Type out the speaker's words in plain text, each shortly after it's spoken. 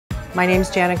My name's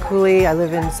Jana Cooley. I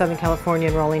live in Southern California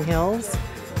in Rolling Hills,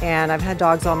 and I've had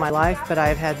dogs all my life, but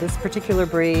I've had this particular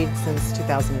breed since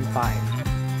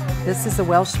 2005. This is a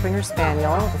Welsh Springer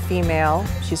Spaniel, a female.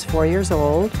 She's 4 years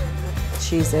old.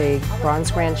 She's a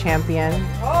bronze grand champion,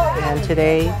 and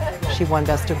today she won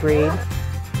Best of Breed.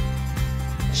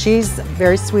 She's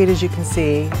very sweet, as you can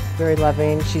see, very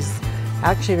loving. She's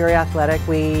actually very athletic.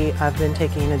 We have been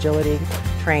taking agility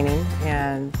training,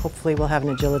 and hopefully we'll have an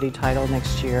agility title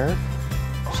next year.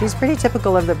 She's pretty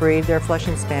typical of the breed. They're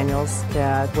Flushing Spaniels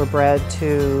that were bred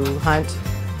to hunt.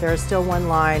 There is still one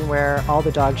line where all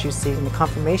the dogs you see in the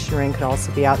conformation ring could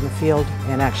also be out in the field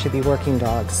and actually be working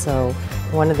dogs. So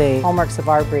one of the hallmarks of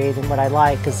our breed and what I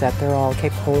like is that they're all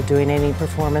capable of doing any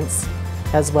performance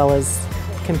as well as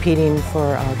competing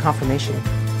for conformation.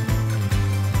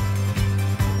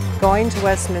 Going to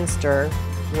Westminster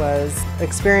was an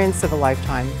experience of a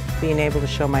lifetime, being able to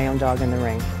show my own dog in the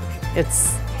ring.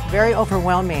 It's very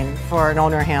overwhelming for an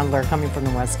owner handler coming from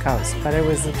the West Coast, but it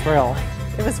was a thrill.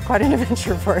 It was quite an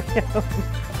adventure for him.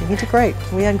 He did great.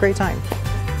 We had a great time.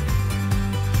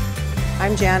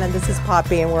 I'm Jan and this is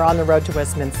Poppy, and we're on the road to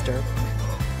Westminster.